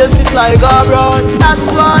 Next day me fly go around. That's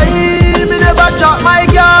why me never drop my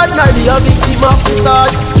guard. Nor be a victim of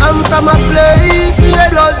massage. I'm from a place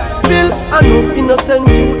where blood spill and no innocent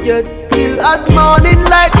youth get killed. As morning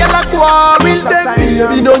light get a quarrel. Them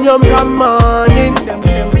baby don't yum from morning.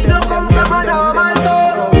 We don't come from a normal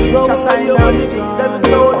town. No way you want to think them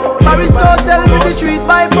so. Paris go tell me the trees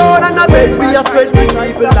by phone. And I bet we are spread with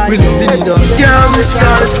people like we living in a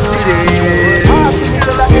gangster city.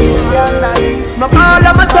 All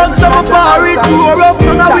of my thugs are my party. Grow up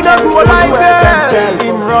cause I we don't grow like that.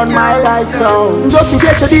 Run my life so. Just in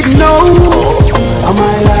case you didn't know, I'm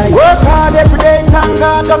my life. Work hard every day, thank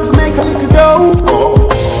God just to make a little dough.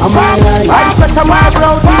 I'm my life. I expect a my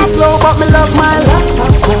brow too slow, but me love my life.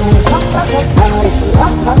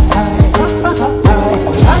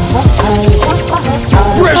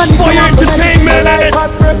 Fresh Fire Entertainment.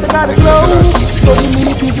 First I gotta glow. So the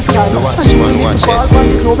mini pieces kind of watch it. Watch it.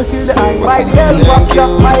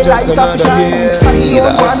 Just another day. See,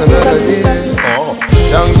 that's just another day.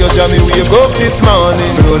 Thank you, Jah me wake up this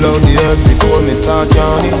morning. Roll out the earth before me start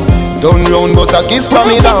yawning. Turn round, bust a kiss for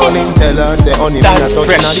me darling. Tell her say honey, me a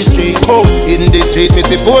touching on the street. In the street, me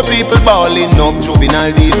see poor people balling. Enough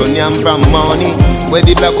juvenile evil yam from money. Where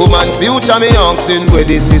the black woman future me oxen. Where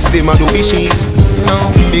the system a do fishy.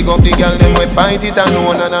 No, big up the girl them we fight it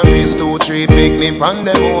alone. And a race 2, 3 picnic on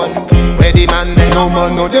them own. Where the man they no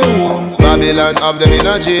man know they own. Babylon have them in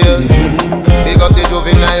a jail. Big up the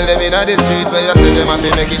juvenile them in a the street. Where you say them have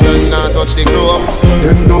to make it and not touch the chrome.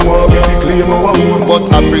 Them no walk if you claim our own.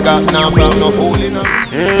 But Africa now from no fooling.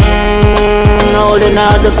 Holding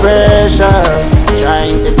out the pressure,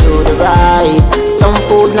 trying to do the right. Some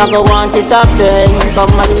fools not go want it happen.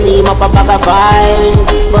 Come and steam up a bag of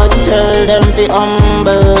vibes. But tell them be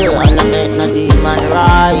humble and I make no demon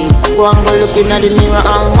rise. Go and go looking at the mirror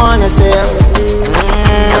and wanna say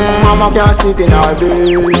mama can't sleep in our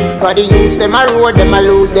bed. Cause the youths them a road, them a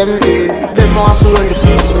lose them head. Them want to run the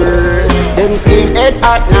peace world. Them claim head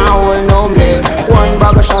hot now, well no me. One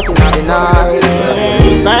bag of shot in the night.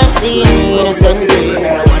 This time see me innocent.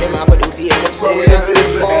 What them a go do for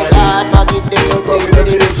themselves? Oh God, forgive them, no take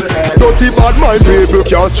for them. Dirty bad mind people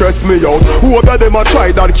can't stress me out. Whoever them a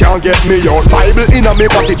try that can't get me out. Bible in a me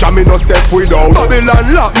pocket and me no step without.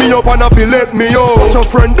 Babylon lock me up and a fi let me out. Watch a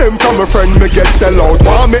friend them from a friend me get sell out.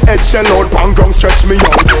 Want me head shell out, bang ground stretch me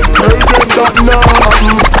out. Tell them that now,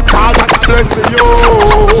 cause I bless the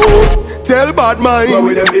youth. Tell bad mind, where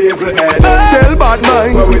with them evil head. Tell bad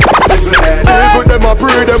mind, where with them evil head. Evil them a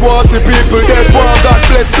pray, them want see people dead. Want God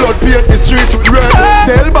bless blood paint the street with red.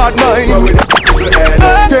 Tell bad mind, where with them evil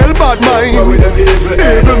head. Tell bad mind, where with them evil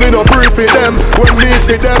head. Evil me no pray for them. When me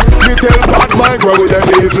see them, me tell bad mind, where with them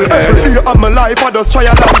evil head. Every day of my life I just try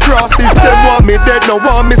a lot crosses. Them want me dead, no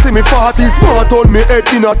want me see me 40s. Want on me head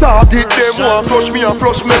in a target. Them want flush me and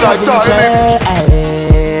flush me like toilet.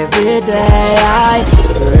 Every day I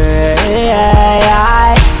pray,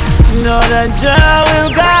 I know that Jah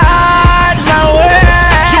will guide my way.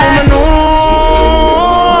 Show me know,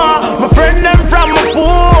 my friend them from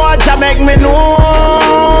before, Jah make me know.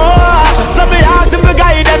 So me have to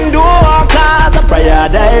guide them do, cause the prayer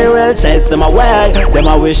they will chase them away. Them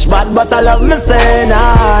a wish bad but I love me say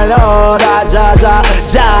nah, Lord,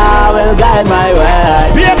 Jah will guide my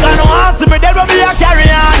way. People no answer me, they will be a carry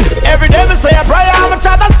on. Every day me say a prayer, I'm a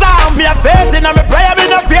chat a sound. Me a faith in me prayer, me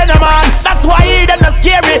no fear no man. That's why he them not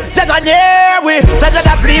scary. Just on here we say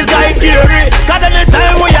that please guide carry. Cause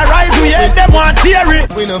anytime we arise, we hate them want theory.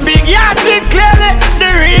 Big yard see clearly the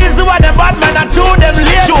reason why the bad man are true them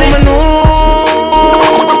lazy. Show me know.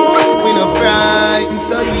 We no frightened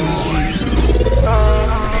so easy.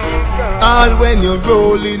 All when you're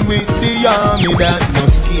rolling with the army that no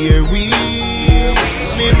scare we.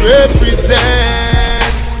 Me represent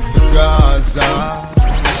Gaza.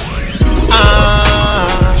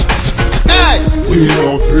 Hey, we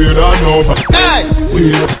no afraid of no. Hey, we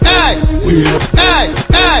no. Hey, we no. Hey,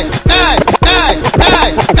 hey, hey, hey, hey,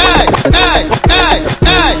 hey, hey, hey, hey,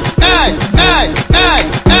 hey, hey, hey, hey,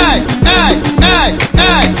 hey, hey,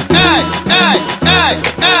 hey,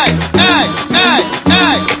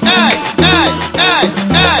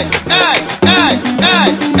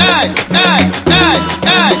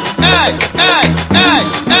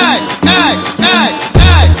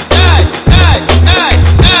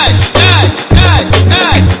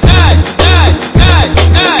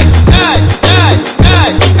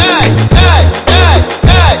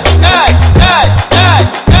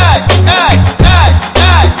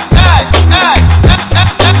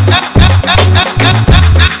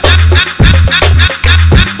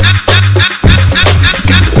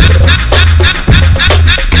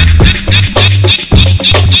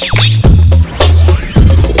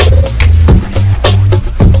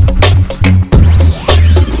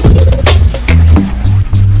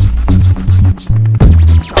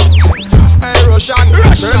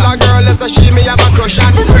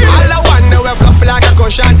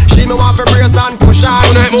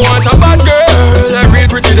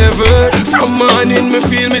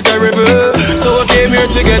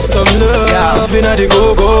 inna the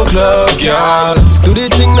go-go club, girl. Do the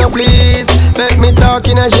thing now please, make me talk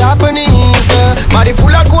in a Japanese. Body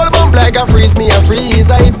full of cold bump like a freeze me a freeze.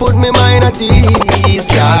 It put me mind at ease,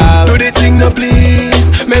 girl. Do the thing now please,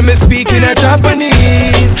 make me speak in a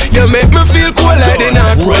Japanese. You make me feel cool like the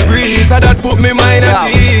North Pole breeze. That put me mind at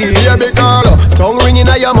ease. Yeah, big girl, tongue ringing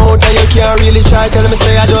at your mouth and you can't really try. Tell me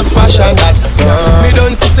say I just fashion that, girl. Me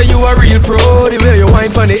don't say you a real pro. The way you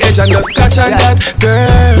wine pon the edge and just scotch on that,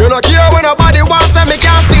 girl. You don't care when nobody wants and me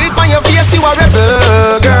can't see it on your face. You a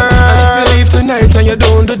rebel, girl. And if you leave tonight and you you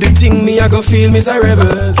don't do the thing, me I go feel miserable,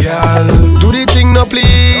 girl. Do the thing no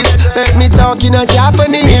please. Let me talk in a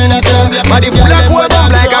Japanese. But if you like what I'm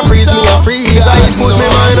like, I freeze me, I freeze. I put me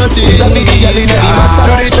mind on teeth. Do the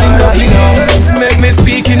thing no please. Make me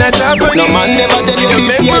speak in a Japanese. No man never tell you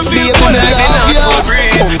this make me yet, feel baby, good like me me love not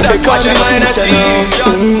breeze. Take That's on my mind on teeth.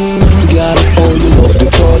 Girl, oh you love the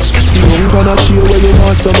touch. See you gonna cheer when you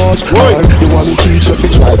want so much. Or you want me teach you to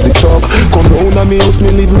drive the truck. Come round and me house,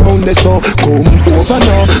 me live round there so. Come over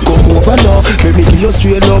now, come over now. Let me give you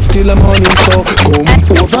straight love till the morning so. Come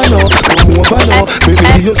over now, come over now. Let me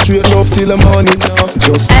give you straight love till the morning now.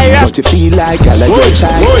 Just do what you feel like, girl, your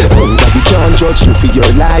choice. Nobody can judge you for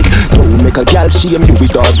your life. Don't make a girl shame you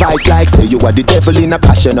with our vice. Like say you are the devil in a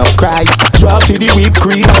passion of Christ. Drop for the whipped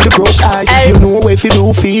cream and the crushed ice. You know if you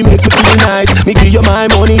do feel, make me feel nice. Me give you my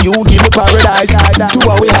money, you give me paradise. Do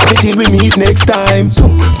how we have it till we meet next time. So,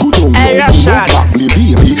 good on you, come back me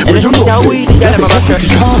baby. Where you love me, good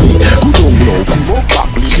on you, come back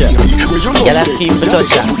me baby. Where you love me, let's keep the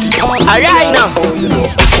touch. Ryno.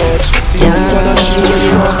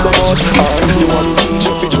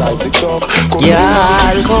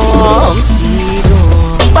 Y'all come see you.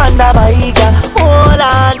 Panda bike, hold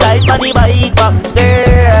on tight on the bike back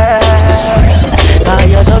there.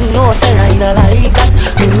 You don't know, say I don't like that.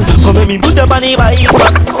 Come let me put up on the bike.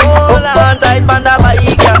 Hold on tight on the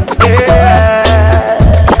bike, yeah.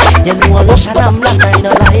 You know I rush and I'm black, I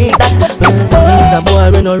don't like that. He's a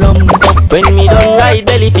boy when I rum up. When me don't ride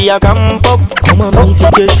belly for your camp up. Come on me if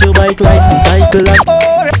you get your bike license, title and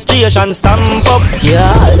registration stamp up. Yeah,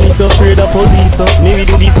 I need to afraid of police up. Maybe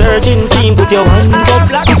do the searching team, put your hands up.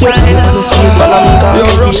 Put your hands on the street, follow me down.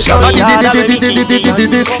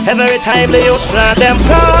 Every time they use plant them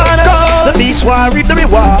corner, the beast will reap the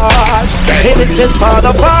rewards. And it's just for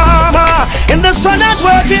the farmer in the sun that's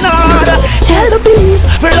working hard. Tell the bees,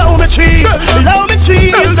 below me trees, below me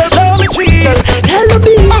trees, below me trees. Tell the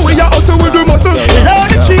bees, we are also with the muscle. Below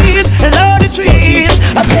the trees, below the trees.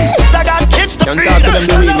 Please, I got kids to feed.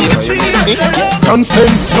 Below the trees. Can't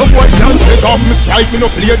stand, no boy can't take off me strike. Me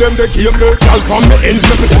no play them the game there. Y'all from me ends,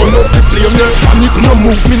 me turn up the flame there. And it no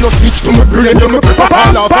move, me no switch to my brain. You me prefer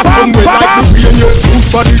all off a somewhere like the rain there. Good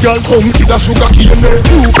body girl come to the sugar cane there.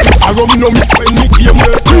 I run no me friend me game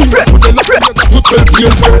there. Put the left leg to 12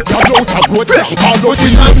 years there. Call out a road, call out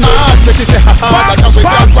in my heart. Make me say ha ha, that's how we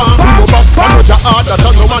get one. We no box, we no jar hard, that's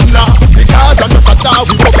how no man laugh. Because I'm not a dog,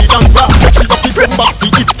 we go be damn rap. She go fit from back,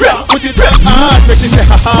 fit it fair. Put it very hard, make me say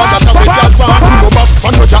ha ha, that's how we get one. We no box, we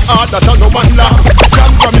no jar hard, that's how no man laugh.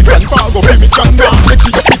 Grandpa, me grandpa, go be me grandma. Make she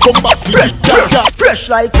go fit from back, fit it fair. Fresh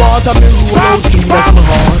like water, me roll out clean as my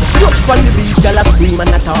heart. Touch on the beat, girl, I scream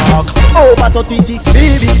and I talk. Over 36,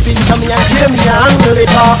 baby, pins on me and hear me angle it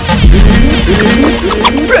talk.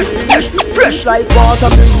 Fresh like water,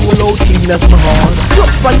 me roll out clean as my heart.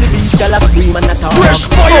 Touch on the beat, girl, I scream and I talk. Fresh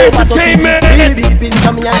Fire Entertainment. Baby, pins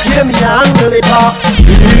on me and hear me angle it talk.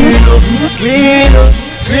 Clean up.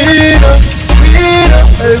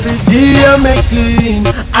 Every day I make clean.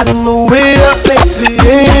 I don't know where I make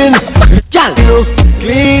clean.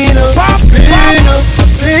 Clean up.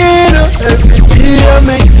 Every day I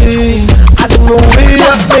make clean. I don't know where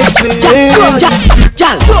I make clean.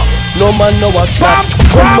 No man know what's that.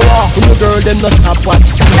 Come on, your girl them no stop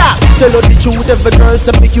watch. Tell her the truth, every girl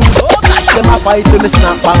say me cute. Them a fight when me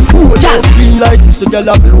snap back. Don't clean like this, so girl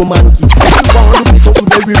a blow man kiss. You want to be something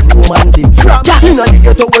very romantic. Inna the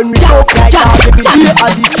ghetto when we talk like that, every day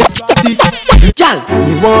I this.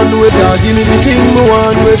 Me want to if you give me the thing, me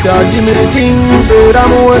want to if you give me the thing.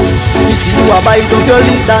 Furthermore, you see you a bite up your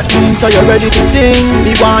lip, that means so you're ready to sing.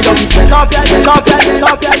 Me want to be set up, yeah.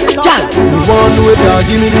 Me want to if you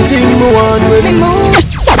give me the thing, me want to if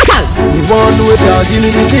me want to if you give me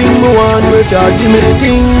the thing, me want to if you give me the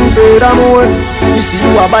thing. Furthermore, you see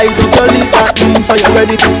you a bite up your lip, that means so you're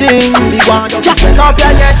ready to sing. Me want to be set up,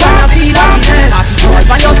 yeah, tryna feel happiness.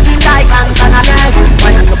 Happy on your skin like ants and a nest.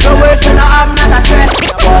 When you the worst, you know I'm not a stress.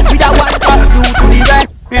 Walk with a one cut you to the rest.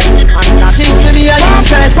 And that is to me an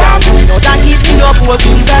interest. You know that keep me up was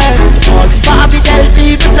invest. All the family tell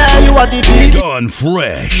people say you are the big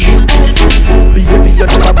DANFRESH. Baby, you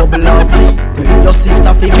never bubble off me. Bring your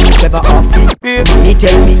sister for me, never off me. Me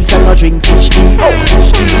tell me say no drink fish tea. Oh,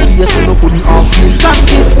 fish tea, yes, you no couldn't off me. Come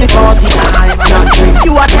kiss me 40 times, not drink.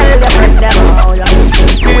 You a tell your friend them how you listen.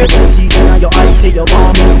 See in your eyes say you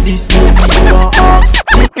want me. This me want ask.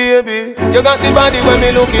 Baby, you You got the body when me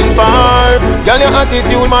looking for. Girl, your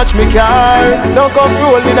attitude match me car. So come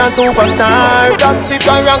rolling a superstar. Toxic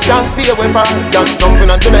and rock can't stay away far. Can't jump in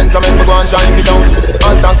at the Benz, I make me go and drive it down.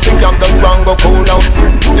 All toxic and just go and go cool down.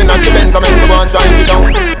 In at the Benz, I make me go and drive it down.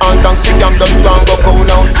 All toxic and just go and go cool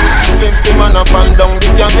down. 50 man up and down the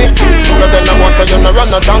candy. You tell them once you no run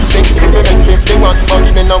a taxi. If you make 51, but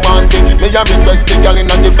me no want it. Me a request the girl in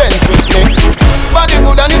at the Benz with me. Body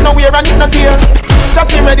good and it no wear and it no tear.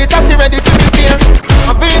 Chassis ready to be steer.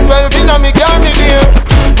 I feel well, in a me car me dear.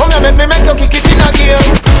 Come here, make you kick it in a gear.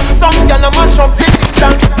 Some girl a mash up sitting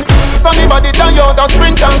down. Sunny body tie out a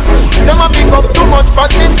sprinter. Them a pick up too much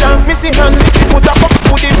passenger. Missy hand, missy put a cup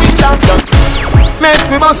to the window. Make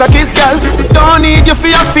me bounce a kiss, girl. Don't need you for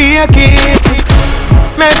your fake it.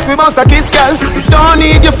 Make me bounce a kiss, girl. Don't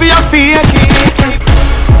need you for your fake it.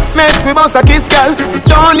 Make me bounce a kiss, girl.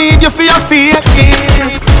 Don't need you for your fake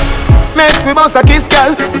it. Make me bounce a kiss,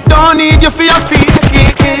 girl. Don't need you for your fake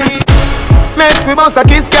it. Make me bounce a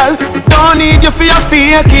kiss, girl. Don't need you for your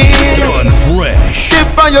fake it. DANFRESH.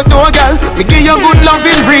 Tip on your toe, girl. Me give you good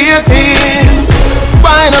loving ratings.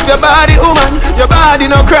 Wind up your body, woman. Your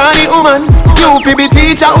body no cranny, woman. You fi be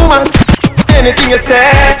teacher, woman. Anything you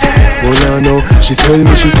say. Oh no, she tell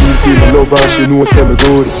me she feel me love her. She know say me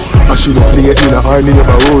good. And she don't play in a army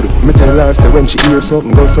neighborhood. Me tell her say when she hear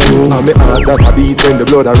something go so. And me heart that a beat when the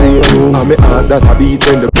blood a rain. And me heart that a beat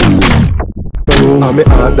when the and me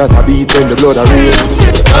heart that a beat when the blood a race.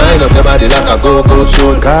 Wind up your body like a go-go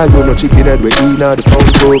show. Cause you no chicken head we eat now the phone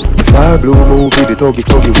book. Star Blue movie, the tuggy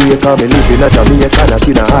way. Cause me live in a Jamaica, not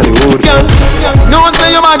in a Hollywood. Girl, no say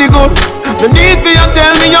your body good. No need for you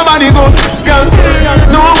tell me your body good. Girl,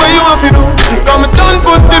 know what you have to do. Come don't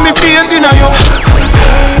put for me faith in you.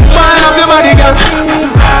 Wind up your body, girl.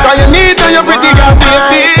 Cause you need to your pretty girl,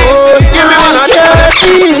 baby. Just give me one of them.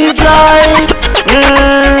 Dry.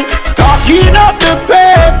 Stocking up the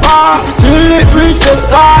paper till it reach the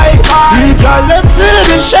sky. The girl them see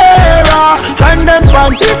the sharer and them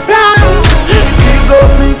panty fly. Big up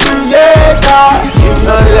me creator, you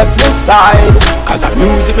not left me side. Cause I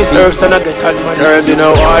music me serve so I get on my nerves. You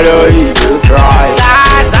know why the evil cry.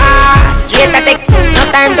 Gaza, straight attacks, no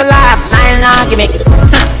time to laugh, style no gimmicks.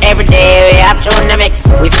 Every day we have tune the mix.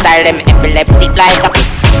 We style them epileptic like a fix.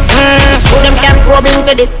 Who them can probe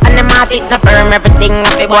into this and them heart it no firm. Everything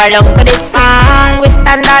up it boil down to this. We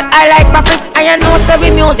stand out, I like my freak. I know so we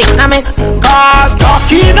music no miss. Cause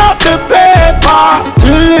stocking up the paper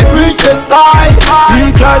till it reach the sky.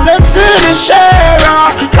 The girl them see the sharer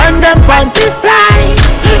and them panty fly.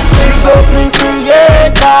 Big up me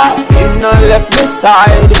creator, you no left me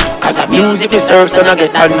side. Cause the music me serve so I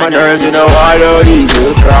get on my nerves. You know I don't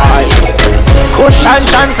even cry. Cushion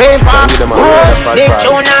and paper, oh, the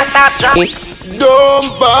tune and stop dropping. Don't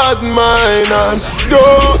bad mind and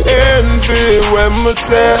don't envy when me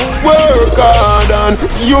say work hard and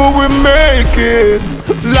you will make it.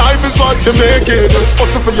 Life is what you make it.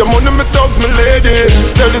 Also for your money, me thugs, me lady.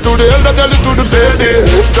 Tell it to the elder, tell it to the baby.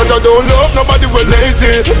 Judge I don't love nobody, we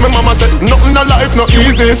lazy. My mama said nothing in life not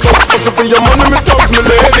easy. So also for your money, me thugs, me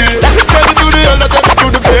lady. Tell it to the elder, tell it to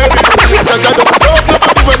the baby. Judge I don't love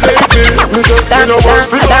nobody, we lazy. Me say you know work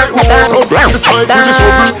for my own. Round the side with the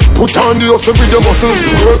shuffle. Put on the hustle with your muscle.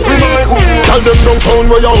 Work for my own. Tell them downtown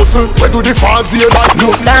where you hustle. Where do the fags here like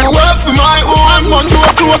no? Work for my own. One door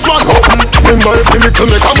close, one open. In my clinical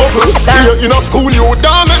make a bubble. Stay in a school, you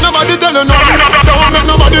don't make nobody tell you nothing. Don't make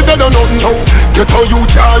nobody tell you nothing. No, get how you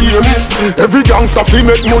can't hear me. Every gangster fee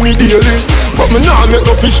make money daily. But me nah make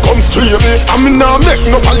no fish come straight me. And me nah make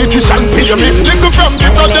no politician pay me. Lick from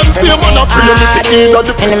this and them say man a free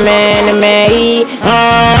me. Enemy.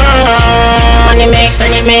 Money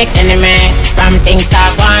make enemy. From things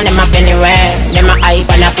start going, them up anywhere. Them a hype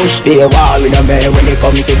and a push. Be a war in a man when they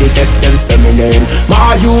come to the test them feminine.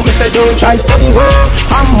 My you, me say don't try study work.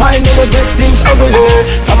 I'm mine, you will get things ugly.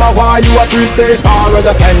 From a war you a free stay far as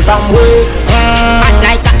I can from way. Hot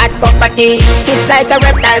like a hot property. Twitch like a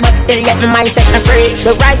reptile but still get my mind set me free.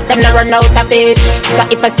 The rice them never run out of peace. So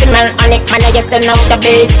if I smell on it, man I just send out the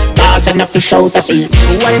base. Toss and a fish out to sea.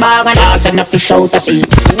 One bag and toss and a fish out to sea.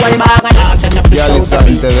 One bag and toss and a fish out to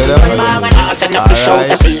sea. One bag and toss and a fish out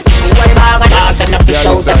to sea. One bag and toss and a fish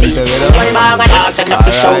out to sea. One bag and toss and a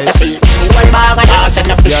fish out to sea. One bag and toss and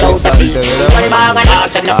a fish out to sea. One bag and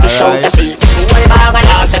toss and a fish out to sea. One bag and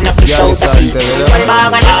toss and a fish out to sea. One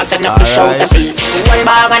bag and toss and a fish out to sea. One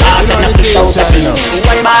bag and toss and a fish out to sea.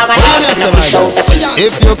 One bag and toss and a fish out to see.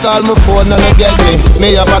 If you call my phone and you get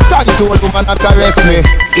me have a tag to a woman that caress me.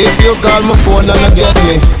 If you call my phone and you get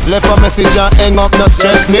me, left a message and hang up, not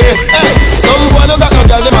stress me. Hey, someone who got no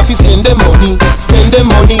girl, them have to spend them money. Spend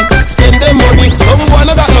spend them money. Someone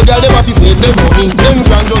got no girl, them have to spend them money. 10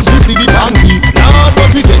 grand just to see the panty. Nah, but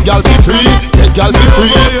we take girl for free. Take girl for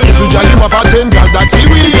free. Every girl you have a 10 girl that feel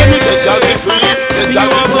we. Say me take girl for free. Take girl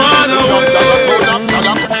for free.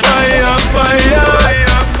 Fire, fire,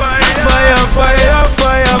 fire, fire,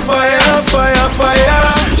 fire, fire, fire,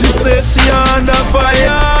 fire. She says she under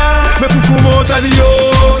fire. Me come out of the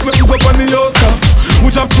house, me cook up on the house. We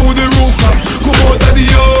jump through the roof, come out of the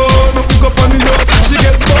house, me cook up on the house. She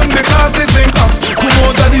get burned because they sink up. Come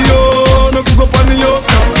out of the house, me cook up on the house.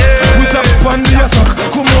 We jump on the house,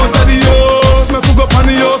 come out of the house, me cook up on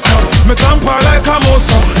the house. Me tamper like a mouse,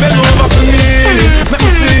 bend over for me, let me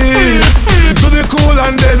see. Do the cool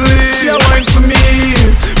and deadly. She a wine for me,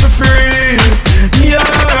 for free. Me a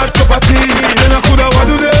got cup of tea. Then I coulda what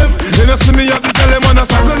do them. Then I see me have the girl them and I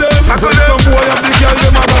suckle them. When some boy have the girl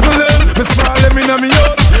them a buckle them. Me smile them inna me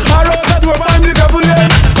house. I roll that door and the couple them.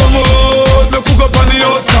 Come out, me cook up on the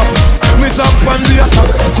house top. Me chop on the house top.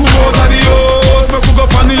 Come out of the house, me cook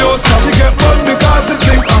up on the house top. She get burned because the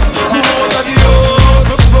sink hot. Come out of the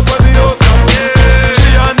house, me cook up on the house top. She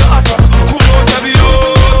on the hot top. Come out of the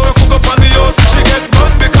house, me cook up on the house. She get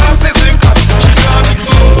burned because the sink hot. She on the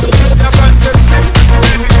house, she a contesting.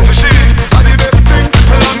 She a the best thing.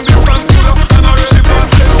 Long distance, and I wish she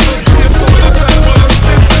passed it. See it so when I try to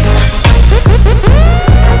stick.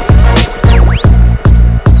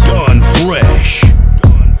 DANFRESH.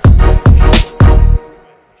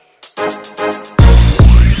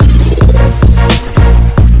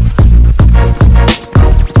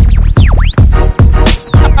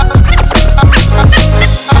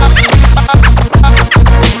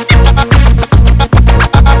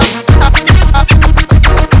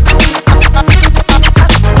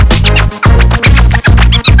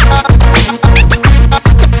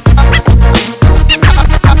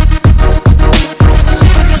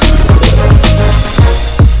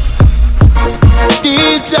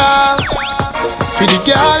 For the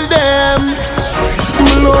girl them,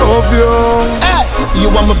 me love you. Hey,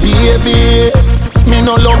 you want my baby. Me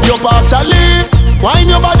no love you partially. Wine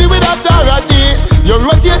your body with authority. You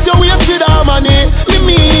rotate your waist with harmony. Me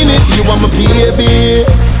mean it. You want my baby.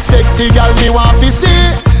 Sexy girl me want to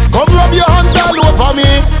see. Come rub your hands all over me.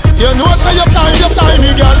 You know say your time,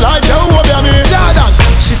 me girl like you over me. Jordan,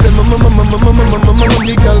 she said, me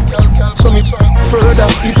girl. So me further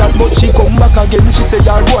eat that, but she come back again. She say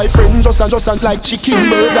your boyfriend just like chicken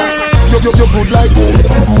burger. You good like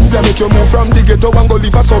they make you move from the ghetto and go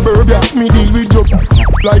live a suburbia. Me deal with you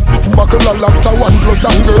like buckle a lot of 1 plus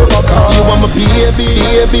and girl. You want my baby.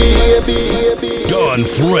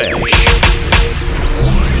 DANFRESH.